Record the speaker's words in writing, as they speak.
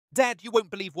Dad, you won't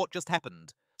believe what just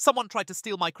happened. Someone tried to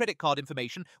steal my credit card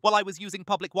information while I was using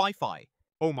public Wi-Fi.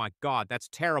 Oh my god, that's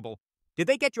terrible. Did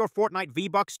they get your Fortnite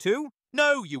V-Bucks too?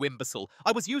 No, you imbecile.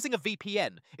 I was using a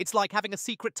VPN. It's like having a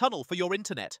secret tunnel for your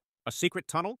internet. A secret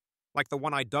tunnel? Like the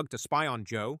one I dug to spy on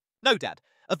Joe? No, Dad.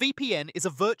 A VPN is a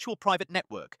virtual private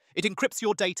network. It encrypts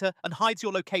your data and hides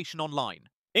your location online.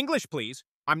 English, please.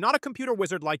 I'm not a computer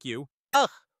wizard like you. Ugh,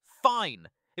 fine.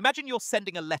 Imagine you're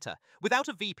sending a letter. Without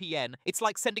a VPN, it's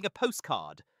like sending a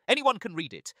postcard. Anyone can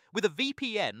read it. With a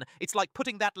VPN, it's like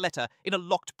putting that letter in a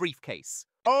locked briefcase.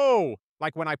 Oh,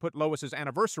 like when I put Lois's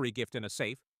anniversary gift in a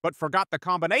safe, but forgot the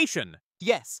combination.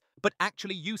 Yes, but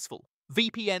actually useful.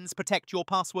 VPNs protect your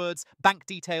passwords, bank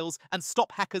details, and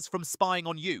stop hackers from spying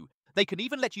on you. They can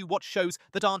even let you watch shows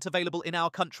that aren't available in our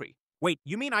country. Wait,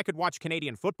 you mean I could watch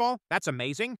Canadian football? That's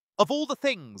amazing. Of all the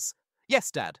things. Yes,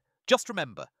 Dad. Just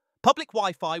remember, public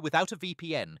Wi-Fi without a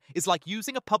VPN is like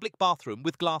using a public bathroom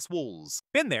with glass walls.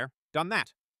 Been there, done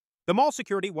that. The mall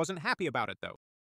security wasn't happy about it though.